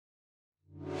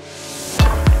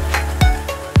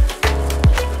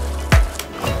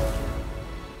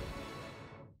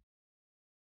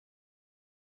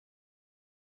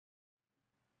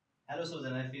Hello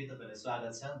सबैजनालाई फेरि तपाईँलाई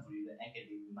स्वागत छ भुरिलो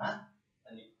एकाडेमीमा।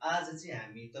 अनि आज चाहिँ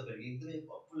हामी तपाईँहरूको एकदमै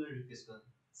पपुलर रिक्वेस्टको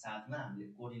साथमा हामीले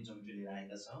कोर्डिनेट जोमेट्री लिएर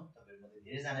आएका छौँ। तपाईँहरूमध्ये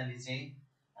धेरैजनाले चाहिँ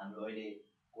हाम्रो अहिले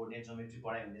कोर्डिनेट जोमेट्री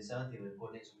पढाइ हुँदैछ, त्यही भएर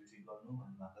कोर्डिनेट जोमेट्री गर्नु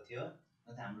भन्नुभएको थियो।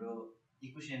 अन्त हाम्रो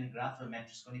इक्वेसन ग्राफ र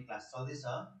म्याट्रिक्सको पनि क्लास चल्दैछ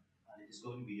अनि त्यसको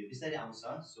पनि भिडियो बिस्तारै आउँछ।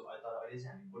 सो तर अहिले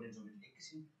चाहिँ हामी कोर्डिनेट जोमेट्री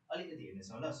एकैछिन अलिकति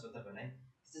हेर्नेछौँ ल। सो तपाईँहरूलाई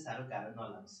त्यस्तो साह्रो गाह्रो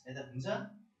नलागोस् है त। हुन्छ,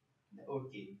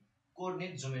 ओके।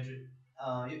 कोर्डिनेट जोमेट्री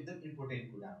यो एकदम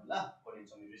इम्पोर्टेन्ट कुरा हो ल कोर्डिनेट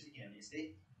जोमेट्री चाहिँ, किनभने यसले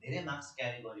धेरै मार्क्स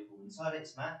क्यारी गरेको हुन्छ र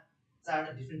यसमा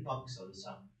 4वटा डिफ्रेन्ट टपिक्सहरू छ।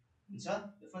 हुन्छ,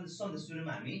 सबभन्दा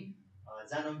सुरुमा हामी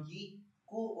जानौँ कि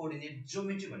कोअर्डिनेट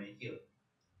जोमेट्री भनेको के हो।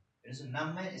 हेर्नुहोस्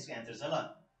नाममै यसको एन्सर छ ल,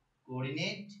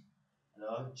 कोअर्डिनेट र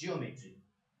जियोमेट्री।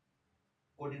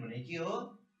 कोअर्डिनेट भनेको के हो,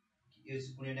 यो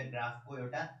कुनै एउटा ग्राफको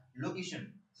एउटा लोकेसन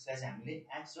जसलाई चाहिँ हामीले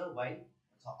एक्स र वाइ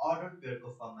अथवा अर्डर पेयरको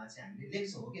फर्ममा चाहिँ हामीले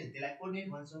लेख्छौँ, हो कि त्यसलाई कोअर्डिनेट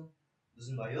भन्छौँ।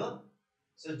 बुझ्नुभयो।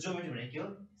 सो जोमेट्री भनेको के हो,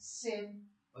 सेप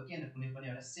हो कि हैन, कुनै पनि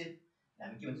एउटा सेप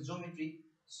हामी के भन्छ जोमेट्री।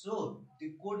 सो त्यो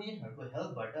कोअर्डिनेटहरुको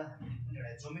हेल्पबाट हामीले कुनै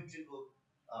एउटा जोमेट्रीको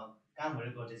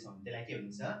कामहरु गर्दैछौँ, त्यसलाई के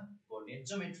भन्छ, coordinate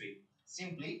geometry.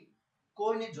 Simply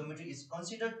coordinate geometry is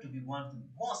considered to be one of the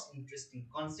most interesting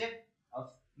concept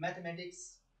of mathematics.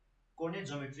 Coordinate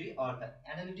geometry or the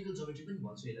analytical geometry पनि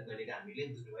भन्छौँ यसलाई कहिलेकाहीँ हामीले,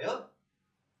 बुझ्नुभयो।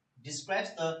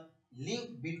 Describes the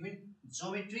link between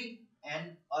geometry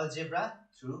and algebra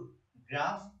through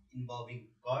graph involving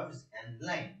curves and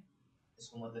line.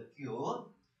 यसको मतलब के हो,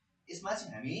 यसमा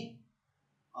चाहिँ हामी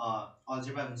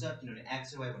अल्जेब्रा हुन्छ किनभने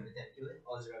x र y भनेर त्यहाँ के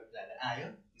हो अल्जेब्रा लागेर आयो।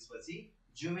 त्यसपछि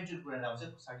जियोमेट्री कुरा आउँछ,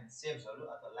 सर्टेन शेप्सहरु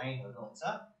अथवा लाइनहरु हुन्छ,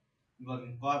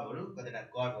 इन्भल्भिङ कर्वहरु, कतिवटा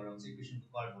कर्वहरु हुन्छ, इक्वेसनको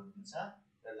कर्वहरु हुन्छ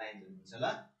र लाइनहरु हुन्छ ल।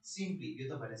 सिम्पली यो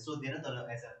तपाईहरुलाई सोध्दैन तर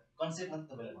एज अ कन्सेप्ट मात्र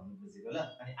तपाईलाई भन्नु खोजेको ल।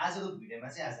 अनि आजको भिडियोमा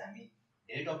चाहिँ आज हामी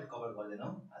धेरै टपिक कभर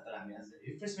गर्दैनौं, तर हामी आज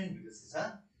रिफ्रेशमेन्ट भिडियो छ।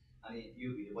 अनि यो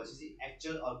भिडियो पछि चाहिँ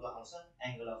एक्चुअल अर्को आउँछ,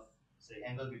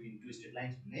 angle between two straight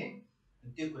lines भन्ने,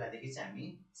 त्यो कुरादेखि चाहिँ हामी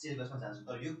सिलेबसमा जान्छौँ।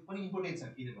 तर यो पनि इम्पोर्टेन्ट छ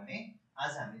किनभने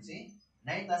आज हामी चाहिँ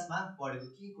 9th क्लासमा पढेको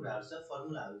के कुराहरु छ,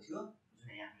 फर्मुलाहरु थियो जुन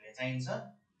हामीलाई चाहिन्छ,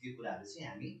 त्यो कुराहरु चाहिँ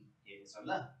हामी हेर्नेछौँ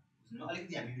ल। बुझ्नु,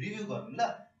 अलिकति हामी रिभ्यु गरौँ ल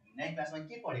 9th क्लासमा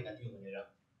के पढेका थियौं भनेर।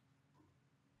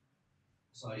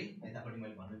 सरी यतापट्टि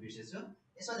मैले भन्नु बिर्सेछु।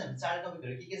 यसमा चाहिँ हामी 4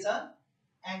 टपिकहरु के छ,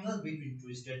 angle between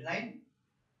two straight line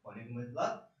भनेको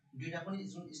मतलब दुईटा पनि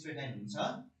जुन स्ट्रेट लाइन हुन्छ,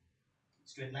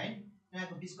 स्ट्रेट लाइन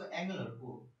यिनीहरुको बीचको एंगलहरुको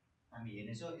हामी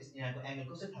हेर्नेछौँ। यिनीहरुको एंगल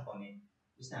कसरी थाहा पाउने,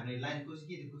 जस्तै हामीले लाइनको चाहिँ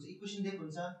के दिएको हुन्छ, इक्वेसन दिएको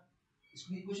हुन्छ,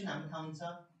 यसको इक्वेसन हामीले थाहा हुन्छ।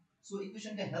 सो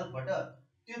इक्वेसनका हेल्पबाट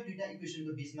त्यो दुईटा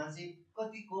इक्वेसनको बीचमा चाहिँ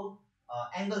कतिको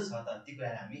एंगल छ त त्यो कुरा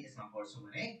हामी यसमा पढ्छौँ।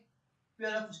 भने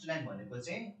पेयर अफ स्ट्रेट लाइन भनेको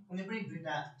चाहिँ कुनै पनि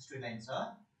दुईटा स्ट्रेट लाइन छ,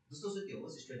 जस्तो त्यो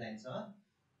होस् स्ट्रेट लाइन छ,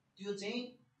 त्यो चाहिँ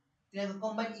तिनीहरुको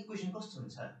कम्बाइन्ड इक्वेसन कस्तो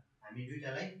हुन्छ, हामी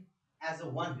दुईटालाई एज अ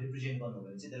वान रिप्रेजेन्ट गर्नु हो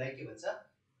भने चाहिँ त्यसलाई के भन्छ,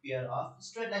 पेयर अफ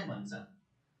स्ट्रेट लाइन भन्छ।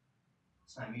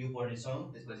 सो हामी यो पढ्नेछौँ।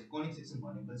 त्यसपछि कोनिक सेक्सन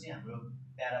भनेको चाहिँ हाम्रो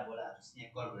प्याराबोला, जस्तो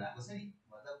यहाँ कर्वहरु आएको छ नि,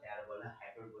 मतलब प्याराबोला,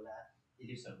 हाइपरबोला,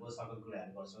 इलिप्सहरुको सर्कलको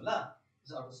कुराहरु गर्छौँ ल।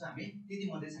 त्यसो अर्को छ हामी त्यति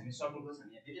मध्ये चाहिँ हामी सर्कलको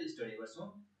हामी डिटेल स्टडी गर्छौँ।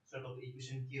 सर्कलको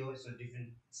इक्वेसन के हो, यसको डिफरेन्ट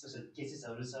स्पेशल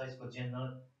केसेसहरु छ, यसको जनरल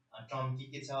टर्म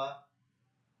के छ,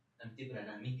 अनि त्यो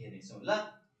कुराहरु हामी हेर्नेछौँ ल।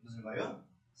 बुझ्नुभयो।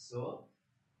 सो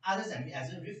आज चाहिँ हामी एज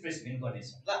अ रिफ्रेशमेन्ट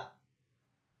गर्नेछौँ ल।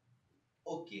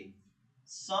 Okay,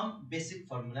 some basic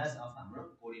formulas of हाम्रो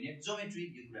कोअर्डिनेट जोमेट्री,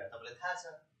 यो कुरा तपाईलाई थाहा छ।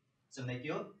 जस्तै के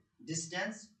हो,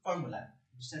 डिस्टेन्स फर्मुला।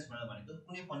 डिस्टेन्स फर्मुला भनेको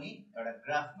कुनै पनि एउटा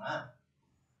ग्राफमा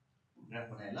ग्राफ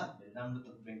बनाए ल, राम्रो त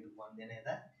ब्रेन बन्दैन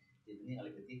यता, त्यो पनि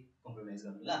अलिकति कम्प्रोमाइज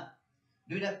गर्नु ल।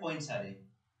 दुईटा पोइन्ट छ अरे,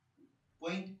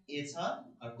 पोइन्ट ए छ,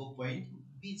 अर्को पोइन्ट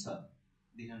बी छ,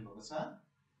 देख्नु भएको छ।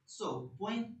 सो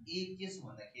पोइन्ट ए के छ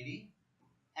भन्दाखेरि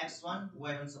x1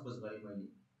 y1 सपोज गरे मैले,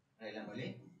 र यसलाई मैले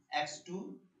x2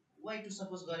 y2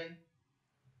 सपोज गरे।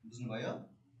 बुझ्नुभयो।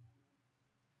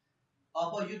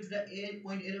 अब यो दुईटा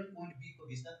पोइन्ट ए र पोइन्ट बी को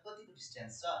बीचमा कतिको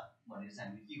डिस्टेन्स छ भनेर चाहिँ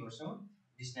हामीले के गर्छौँ,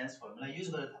 डिस्टेन्स फर्मुला युज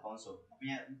गरेर थाहा पाउँछौँ। अब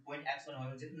यहाँ पोइन्ट x1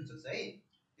 y1 जे पनि हुन सक्छ है,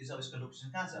 त्यो चाहिँ यसको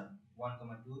लोकेसन कहाँ छ, 1,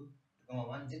 2, 2,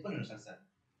 1 जे पनि हुन सक्छ।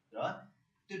 र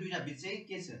त्यो दुईटा बीच चाहिँ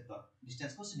के छ त,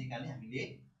 डिस्टेन्स कसरी निकाल्ने, हामीले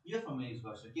यो फर्मुला युज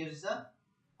गर्छौँ। के रहेछ,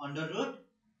 under route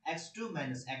x2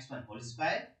 minus x1 whole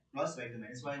square plus y2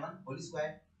 minus y1 whole square.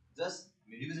 Just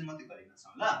हामी रिभिजन मात्रै गरेका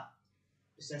छौँ ल।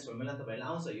 डिस्टेन्स फर्मुला तपाईहरुलाई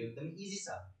आउँछ, यो एकदम इजी छ।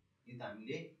 यो त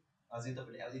हामीले अझै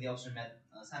तपाईले यदि अप्सन म्याथ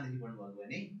सानैदेखि पढ्नु भएको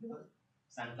भने यो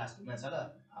सानो क्लास 2 मा छ र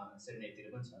 7 8 तिर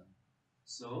पनि छ।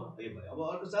 सो यो भयो। अब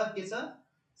अर्को छ के छ,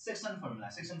 सेक्सन फर्मुला।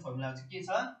 सेक्सन फर्मुला चाहिँ के छ,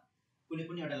 कुनै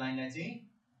पनि एउटा लाइनलाई चाहिँ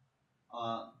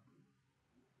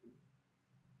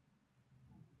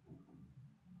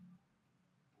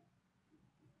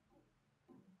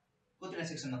कतिवटा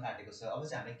सेक्सनमा काटेको छ। अब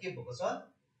चाहिँ हामीलाई के भएको छ,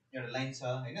 एउटा लाइन छ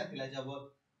हैन, त्यसलाई चाहिँ अब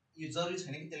यो जरुरी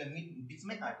छैन कि त्यसलाई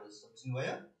बिचमै काटोस्,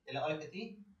 बुझ्नुभयो? त्यसलाई अलिकति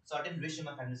सर्टेन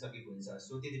रेसियोमा काट्न सकेको हुन्छ।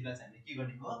 सो त्यति बेला चाहिँ हामीले के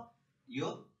गर्ने हो, यो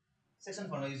सेक्सन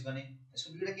फर्मुला युज गर्ने। यसको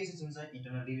दुईवटा केसेस हुन्छ,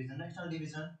 इन्टरनल डिभिजन र एक्सटर्नल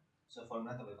डिभिजन। सो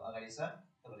फर्मुला तपाईँको अगाडि छ,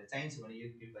 तपाईँलाई चाहिन्छ भने यो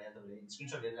कृपया तपाईँले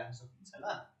स्क्रिनसट लिएर राख्न सक्नुहुन्छ ल।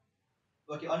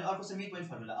 ओके, अनि अर्को छ मिड पोइन्ट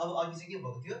फर्मुला। अब अघि चाहिँ के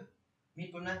भएको थियो, मिड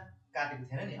पोइन्टमा काटेको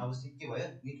थिएन नि, अब चाहिँ के भयो,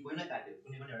 मिड पोइन्टमा काट्यो।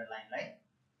 कुनै पनि एउटा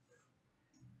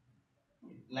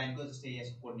लाइनको जस्तै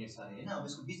यसको कोर्डिनेट छ अरे हैन, अब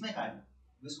यसको बिचमै काट्यो।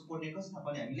 यसको कोर्डिनेट कसरी थाहा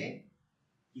पाउने, हामीले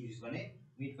के युज गर्ने,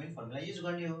 मिड पोइन्ट फर्मुला युज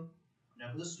गर्ने हो। अनि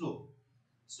अर्को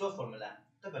स्लोप फर्मुला।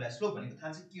 तपाईहरुलाई स्लोप भनेको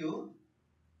थाहा छ के हो,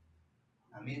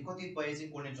 हामी कतिपय चाहिँ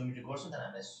कोर्डिनेट जोमेट्री गर्छौं तर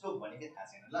हामीलाई स्लोप भनेको थाहा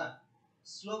छैन ल।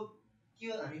 स्लोप के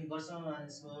हो हामी गर्छौँ,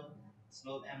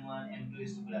 स्लोप m1 m2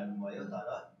 यस्तो कुराहरु भयो, तर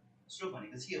स्लोप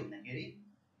भनेको चाहिँ के हो भन्दाखेरि,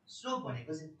 स्लोप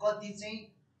भनेको चाहिँ कति चाहिँ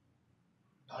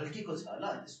ढल्केको छ ल,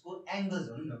 त्यसको एंगल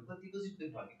भनौं न, कतिको चाहिँ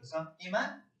ढल्केको छ केमा,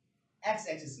 एक्स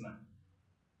एक्सिसमा।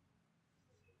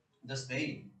 जस्तै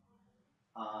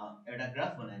एउटा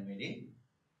ग्राफ बनाएँ मैले,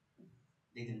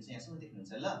 देखिदिनुहुन्छ यहाँसम्म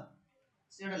देख्नुहुन्छ ल।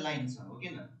 एउटा लाइन छ हो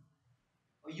किन,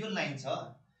 यो लाइन छ,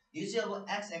 यो चाहिँ अब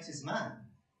एक्स एक्सिसमा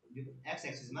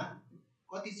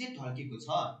कति चाहिँ ढल्केको छ,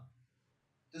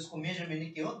 त्यसको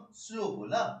मेजरमेन्ट के हो, स्लोप हो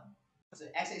ल।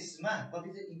 एक्स एक्सिसमा कति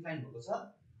चाहिँ इन्क्लाइन भएको छ,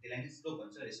 त्यसलाई चाहिँ स्लोप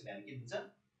भन्छ। यसको भ्यालु के दिन्छ,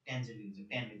 टेन्जेन्ट दिन्छ,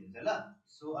 tan दिन्छ ल।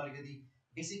 सो अलिकति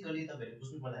बेसिकली तपाईहरुले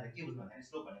बुझ्नु पर्दाखेरि के बुझ्नु भन्दाखेरि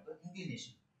स्लोप भनेको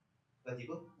इन्क्लिनेसन,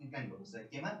 कतिको इन्क्लाइन भएको छ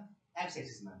केमा, एक्स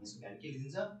एक्सिसमा। यसको भ्यालु के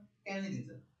दिन्छ, tan नै दिन्छ।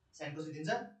 साइन कसरी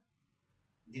दिन्छ,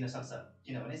 दिन सक्छ,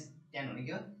 किनभने tan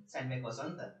भनेको sin बाइ cos हो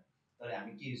नि त, तर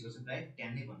हामी के युज गर्छौं, प्राय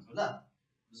tan नै भन्छौं ल,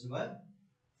 बुझ्नुभयो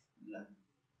ल।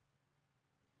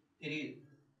 फेरि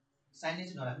sin नै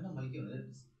चाहिँ नराख्नु, मैले के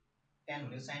भन्नु, tan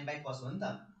भनेको sin बाइ cos हो नि त।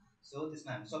 सो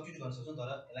त्यसमा हामी सब्स्टिट्युट गर्न सक्छौं, तर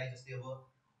यसलाई जस्तै अब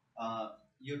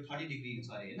यो 30 डिग्री छ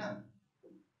अरे हैन,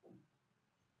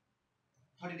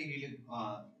 30 डिग्रीले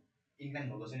इन्क्लाइन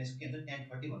भएको छ भने यसको के हुन्छ, tan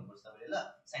 30 भन्नुपर्छ तपाईले ल,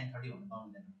 sin 30 भन्नु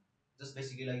पाउनुहुँदैन। जस्ट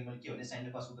बेसिकली लागि मैले के भने sin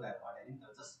र cos को कुराहरु हटाइदिनु,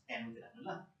 तर जस्ट tan मात्रै राख्नु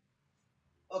ल।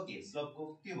 ओके, स्लोपको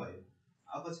के भयो।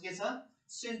 अब चाहिँ के छ,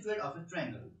 centroid of a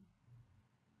triangle.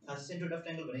 Centroid of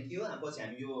triangle भने के हो, पछि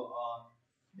हामी यो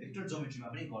भेक्टर ज्योमेट्रीमा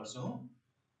पनि गर्छौं।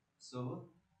 सो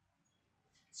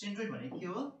सेन्ट्रोइड भने के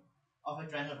हो, अफ अ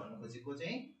ट्रायंगल भन्नु खोजेको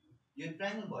चाहिँ यो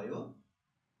ट्रायंगल भयो,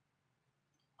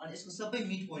 अनि यसको सबै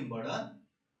मिड पोइन्टबाट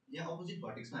यहाँ अपोजिट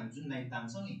भर्टेक्समा हामी जुन लाइन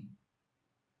तान्छौं नि,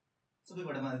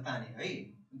 सबैबाट मात्र ताने है,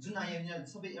 जुन यहाँ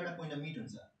सबै एउटा पोइन्टमा मिट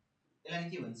हुन्छ, यसलाई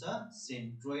के भन्छ,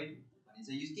 सेन्ट्रोइड भनिन्छ।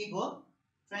 यो के को,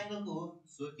 ट्रायंगलको हो।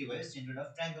 सो के भयो, सेन्ट्रोइड अफ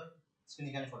ट्रायंगल। यसको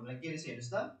निकाल्ने फर्मुला के रहेछ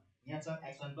हेर्नुस् त, यहाँ छ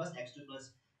x1 + x2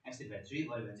 + x3/3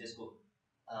 भयो भने चाहिँ यसको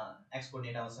x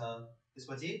कोर्डिनेट आउँछ,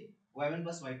 त्यसपछि y1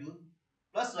 + y2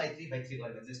 + y3/3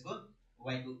 भयो भने चाहिँ यसको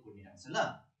y को कोर्डिनेट आउँछ ल।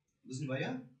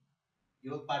 बुझ्नुभयो,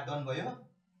 यो पार्ट डन भयो।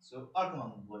 सो अर्कोमा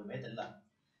बोल्नु भयो त ल।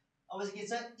 अब चाहिँ के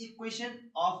छ, equation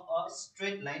of a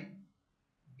straight line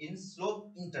in slope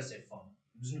intercept form.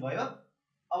 बुझ्नुभयो।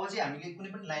 अब चाहिँ हामीले कुनै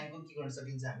पनि लाइनको के गर्न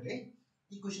सकिन्छ, हामीले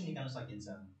इक्वेसन निकाल्न सकिन्छ।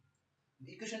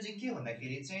 इक्वेसन चाहिँ के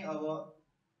भन्दाखेरि चाहिँ अब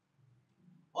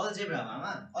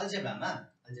अल्जेब्रामा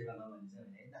भनिन्छ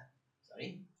हैन, सरी,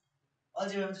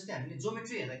 अल्जेब्रामा जस्तै हामीले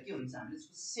ज्योमेट्री हेर्दा के हुन्छ, हामीले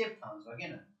यसको शेप थाहा हुन्छ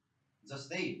हैन।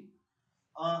 जस्तै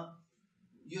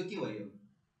यो के भयो,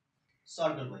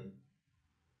 सर्कल भयो,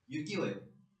 यो के भयो,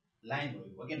 लाइन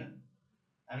भयो हो किन।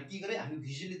 हामी के गरे, हामी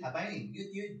भिजुअली थाहा पायौ नि, यो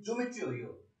ज्योमेट्री हो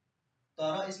यो,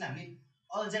 तर यसलाई हामीले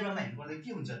अल्जेब्रामा हेर्नु पर्दा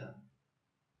के हुन्छ त,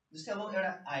 जस्तै अब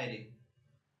एउटा आयो रे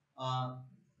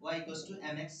y =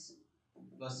 mx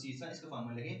 + c छ, यसको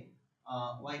फर्मुला के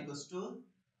y =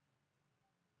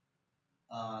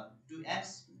 2x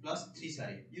 + 3 छ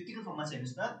अरे। यो के को फर्ममा छ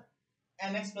हेर्नुस् त,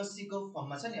 mx + c को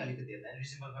फर्ममा छ नि। अलिकति हेर्दा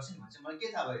रिजनेबल गर्छ नि भने चाहिँ मलाई के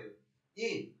थाहा भयो, ए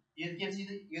यो के छ,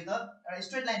 यो त एउटा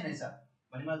स्ट्रेट लाइन रहेछ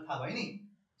भन्ने मलाई थाहा भयो नि।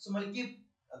 सो मैले के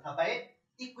थाहा पाए,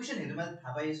 इक्वेसन हेरेर मैले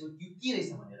थाहा पाए यसको यो के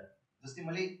रहेछ भनेर। जस्तै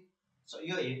मैले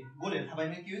यो गोल हेरेर थाहा पाए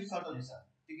मैले के हो, सर्कल रहेछ,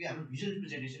 त्यो के हाम्रो भिजुअल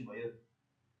रिप्रेजेन्टेसन भयो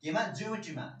केमा,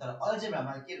 ज्योमेट्रीमा। तर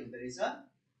अल्जेब्रामा के हुँदै रहेछ,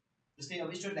 जस्तै अब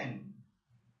स्ट्रेट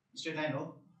लाइन हो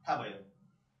थाहा भयो,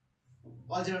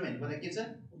 अल्जेब्रामा हेर्नुपर्दा के छ,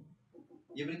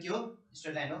 यो पनि के हो,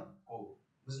 स्ट्रेट लाइन हो।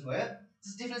 बुझ्नुभयो,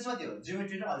 जस्ट डिफरेन्स मात्रै हो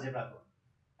ज्योमेट्री र अल्जेब्राको,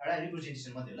 एउटा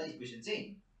रिप्रेजेन्टेसन मात्रै हो ल इक्वेसन चाहिँ।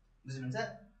 बुझ्नुहुन्छ,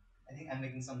 I think I am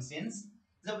making some sense.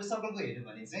 जब सर्कलको हेर्नु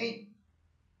भने चाहिँ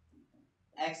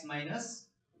x - h² + y - k² =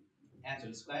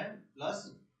 r²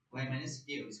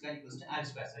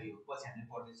 छ। यो पछि हामीले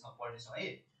पढ्नेछौँ है।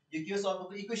 यो के हो,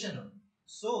 सर्कलको इक्वेसन हो।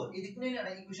 सो यदि कुनै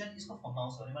एउटा इक्वेसन यसको फर्ममा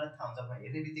आउँछ भने मलाई थाहा हुन्छ, म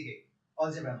हेर्ने बित्तिकै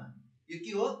अल्जेब्रामा यो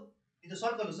के हो, यो त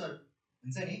सर्कल हो सर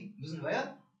हुन्छ नि। बुझ्नुभयो,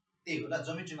 त्यही हो ल।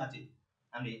 ज्योमेट्रीमा चाहिँ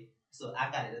हामीले यसो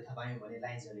आकार हेरेर थाहा पायौँ भने,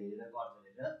 लाइन्सहरु हेरेर, कर्वहरु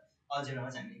हेरेर, अल्जेब्रामा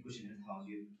चाहिँ हामीले इक्वेसन हेरेर थाहा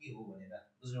पाउँछौँ यो के हो भनेर।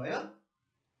 बुझ्नुभयो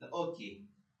ओके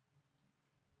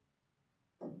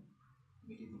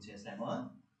मेटिदिन्छु यसलाई म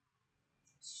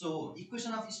so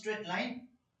equation of straight line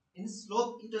in slope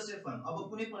intercept form अब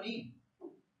कुनै पनि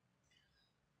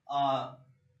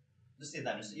जस्तै यता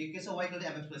हेर्नुहोस् यो के छ y =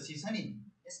 mx + c छ नि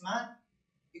यसमा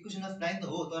इक्वेसन अफ लाइन त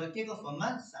हो तर के को फर्ममा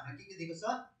हामीलाई के दिएको छ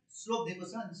स्लोप दिएको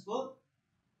छ जसको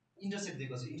इन्टरसेप्ट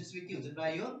दिएको छ इन्टरसेप्ट के हुन्छ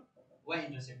प्राय यो y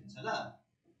इन्टरसेप्ट हुन्छ ल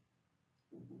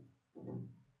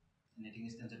नेटिङ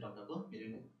यस्तो हुन्छ डक्टरको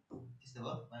मेरो त्यस्तो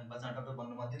भयो म बच्चामा डक्टर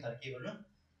बन्नु मन थियो तर के गर्नु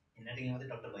नेटिङले मात्रै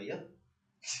डक्टर भयो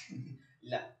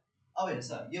ल अब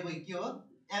हेर्नुहोस् यो भयो के हो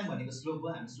m भनेको स्लोप हो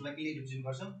हामी स्लोपलाई के रिप्रेजेन्ट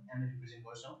गर्छौं m ले रिप्रेजेन्ट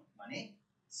गर्छौं भने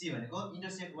c भनेको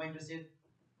इन्टरसेप्ट y इन्टरसेप्ट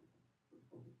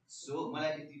सो मलाई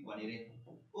यति भने रे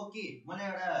ओके मलाई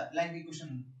एउटा लाइनको इक्वेसन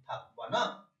थाहा भन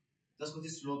जसको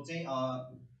चाहिँ स्लोप चाहिँ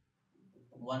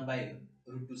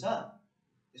 1/√2 छ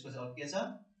त्यसपछि अब के छ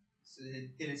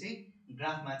त्यसले चाहिँ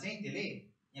ग्राफमा चाहिँ त्यसले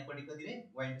यहाँ पट्टि कति रे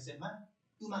y इन्टरसेप्टमा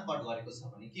 2 मा कट गरेको छ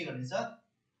भने के गर्ने छ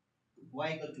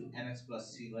y = mx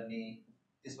 + c गर्ने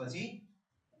त्यसपछि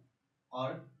और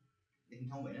लेख्न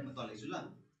ठाउँ भएन म तल लेख्छु ल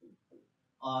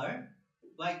और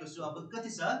y = अब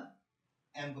कति छ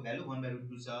m को भ्यालु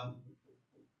 1/√2 छ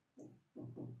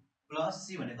प्लस c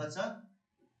भनेको छ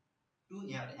 2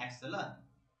 यहाँ x छ ल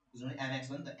बुझ्नु mx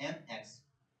हो नि त mx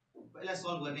पहिला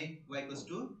सल्भ गर्ने y =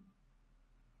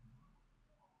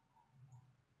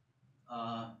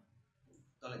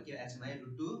 तल के x मा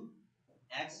 √2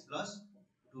 x +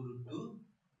 2√2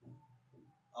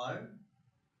 और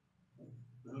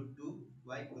 √2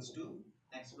 y =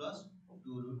 x +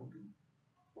 2√2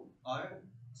 और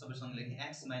सबैसँग लेख्ने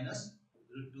x -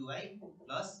 √2y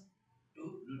 +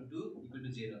 2√2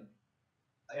 = 0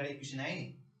 एउटा इक्वेसन आयो नि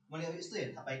मैले अब यस्तो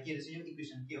हेर्न थाहा पाएँ के रहेछ यो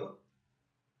इक्वेसन के हो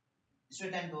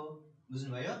स्ट्रेट लाइनको बुझ्नु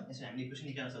भयो यसरी हामीले इक्वेसन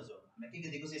निकाल्न सक्छौं हामीले के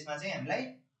दिएको छ यसमा चाहिँ हामीलाई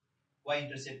y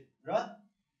इन्टरसेप्ट र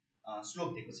स्लोप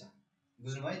दिएको छ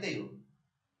बुझ्नु भयो त्यही हो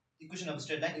equation of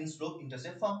straight line in slope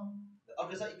intercept form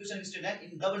अर्को छ equation of straight line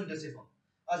in double intercept form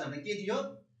अझ हामीले के दियो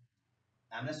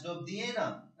हामीलाई स्लोप दिएन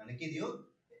हामीले के दियो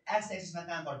x एक्सिसमा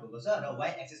कहाँ कट भएको छ र y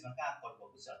एक्सिसमा कहाँ कट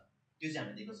भएको छ त्यो चाहिँ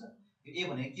हामीले दिएको छ यो a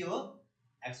भनेको के हो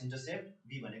x इन्टरसेप्ट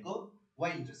b भनेको y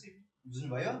इन्टरसेप्ट बुझ्नु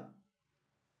भयो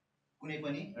कुनै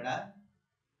पनि एउटा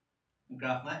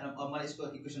ग्राफमा अब मलाई यसको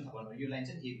इक्वेसन थाहा पाउनु यो लाइन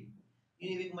चाहिँ ab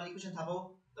यो ab को मलाई इक्वेसन थाहा पाऊ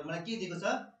तर मलाई के दिएको छ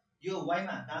यो y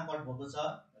मा कहाँ कट भएको छ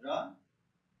र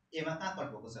a मा कहाँ कट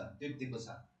भएको छ त्यो दिएको छ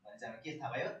भने चाहिँ हामीलाई के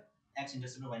थाहा भयो x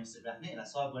इन्टरसेप्ट र y इन्टरसेप्ट राख्ने र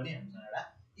सल्भ गर्ने हामीसँग एउटा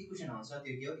इक्वेसन आउँछ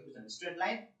त्यो के हो equation straight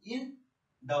line in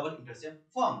double intercept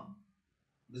form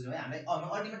बुझ्नु भयो हामीलाई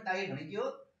अल्टिमेट टार्गेट भने के हो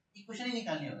इक्वेसनै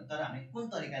निकाल्ने हो तर हामी कुन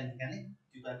तरिकाले निकाल्ने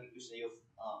त्यो त इक्वेसन यो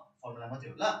फर्मुला मात्रै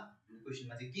हो ल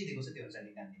इक्वेसनमा चाहिँ के दिएको छ त्यो अनुसार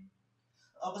निकाल्ने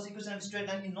अब equation of straight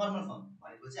line in normal form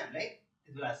भनेको चाहिँ हामीलाई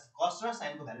त्यतिबेला cos र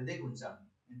sin को भ्यालु दिएको हुन्छ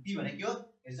p भनेको के हो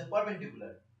इट्स अ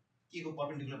परपेन्डिकुलर के को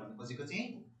परपेन्डिकुलर भन्नु खोजेको चाहिँ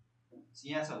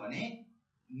यहाँ छ भने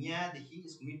यहाँ देखि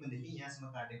यसको मिड देखि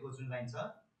यहाँसम्म काटेको जुन लाइन छ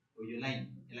हो यो लाइन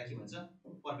यसलाई के भन्छ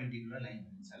परपेन्डिकुलर लाइन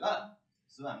भनिन्छ ल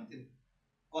सो हामी त्यो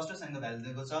cos र sin को भ्यालु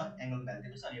दिएको छ एंगल को भ्यालु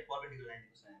दिएको छ अनि यो परपेन्डिकुलर लाइन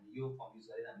दिएको छ हामी यो फर्म युज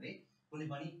गरेर हामीले कुनै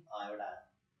पनि एउटा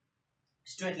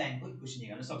स्ट्रेट लाइनको इक्वेसन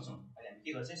निकाल्न सक्छौं अहिले हामी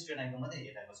के गर्छौं स्ट्रेट लाइनको मात्रै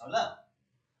हेरिरहेको छौं ल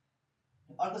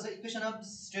अर्को छ equation of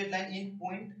straight line in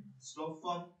point slope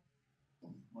form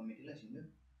म मेटिला छिन्छु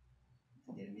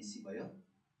धेरै मिसी भयो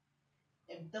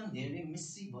एकदम धेरै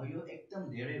मिसी भयो एकदम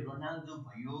धेरै रोनाल्डो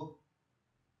भयो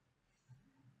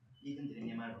एकदम धेरै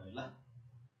नेमार भयो ल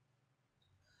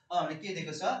हामीले के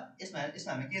दिएको छ यसमा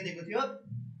हामीले के दिएको थियो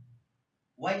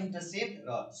y इन्टरसेप्ट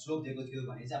र स्लोप दिएको थियो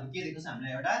भने चाहिँ अब के दिएको छ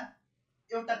हामीलाई एउटा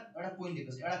पोइन्ट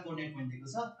दिएको छ एउटा कोर्डिनेट पोइन्ट दिएको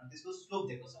छ अनि त्यसको स्लोप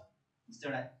दिएको छ जस्तो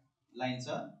एउटा लाइन छ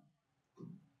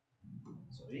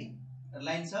सरी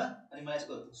लाइन छ अनि मलाई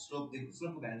यसको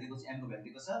स्लोपको भ्यालु दिएको छ m को भ्यालु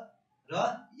दिएको छ र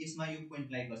यसमा यो पोइन्ट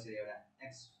लाई गर्छ एउटा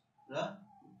x र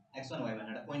x1 y1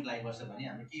 एउटा पोइन्ट लाई गर्छ भने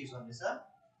हामीले के युज गर्ने छ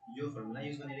यो फर्मुला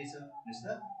युज गर्ने रहेछ हेर्नुस्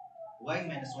त y - y1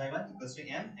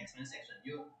 = m x - x1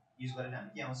 यो युज गरेर हामी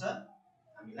के आउँछ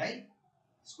हामीलाई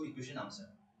यसको इक्वेसन आउँछ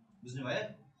बुझ्नु भयो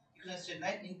equation straight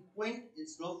line in point in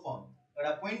slope form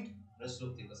एउटा पोइन्ट र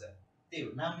स्लोप दिएको छ त्यही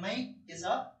हो नाममै के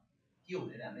छ के हो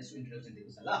भनेर हामीले यसको इन्ट्रोडक्सन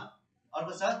दिएको छ ल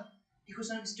अर्को छ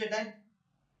equation of straight line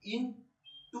in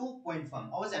two point form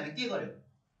अब चाहिँ हामीले के गर्यो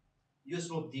यो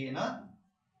स्लोप दिएन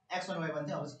x1 y1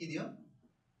 चाहिँ अब के दियो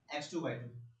x2 y2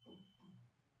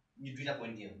 यो दुईटा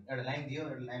पोइन्ट दियो एउटा लाइन दियो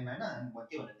एउटा लाइनमा हैन अनि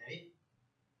के भन्नु चाहिँ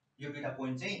यो दुईटा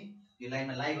पोइन्ट चाहिँ यो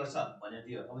लाइनमा लाइ गर्छ भनेर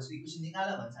दियो अब यसको इक्वेसन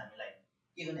निकाल भन्छ हामीलाई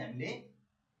के गर्ने हामीले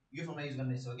यो फर्मुला युज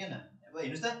गर्ने छ के हैन अब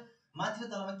हेर्नुस् त माथि र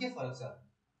तलमा के फरक छ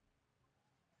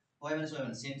y -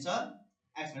 y1 सेम छ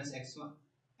x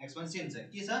 - x1 सेम छ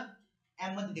के छ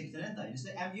m मात्र देख्छ नि त हेर्नुस् त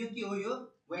m यो के हो यो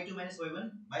y2 - y1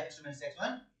 / x2 -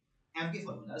 x1 m कै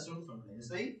फर्मुला स्लोपको फर्मुला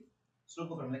जस्तै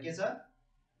स्लोपको फर्मुला के छ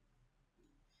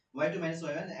y2 minus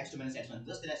y1 x2 minus x1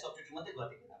 just त्यसलाई सब्स्टिट्युट मात्रै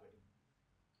गर्दै यतापट्टि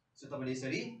सो तपाईले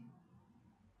यसरी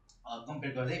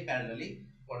कम्पेयर गर्दै प्यारलली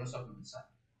पढ्न सक्नुहुन्छ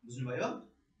बुझ्नुभयो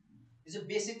यो चाहिँ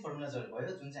बेसिक फर्मुलाजहरु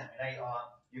भयो जुन चाहिँ हामीलाई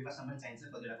यो क्लासमा पनि चाहिन्छ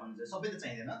कतिवटा फर्मुला सबै त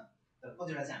चाहिदैन तर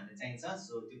कतिवटा चाहिँ हामीले चाहिन्छ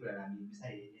सो त्यो कुराहरु हामी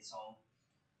बिस्तारै हेर्नेछौँ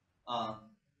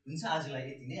हुन्छ आजलाई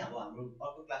यति नै अब हाम्रो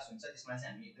अर्को क्लास हुन्छ त्यसमा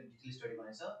चाहिँ हामी एकदम डिटेल स्टडी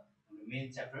गर्नेछौँ हाम्रो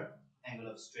main chapter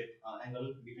angle of straight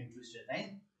angle between two straight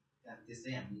line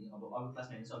त्यसै हामी अब अर्को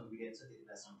क्लासमा हेर्नेछौँ अर्को भिडियो हेर्छ त्यति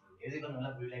बेलासम्म हेर्दै गर्नु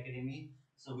होला बुढिल academy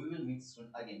so we will meet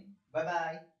soon again bye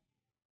bye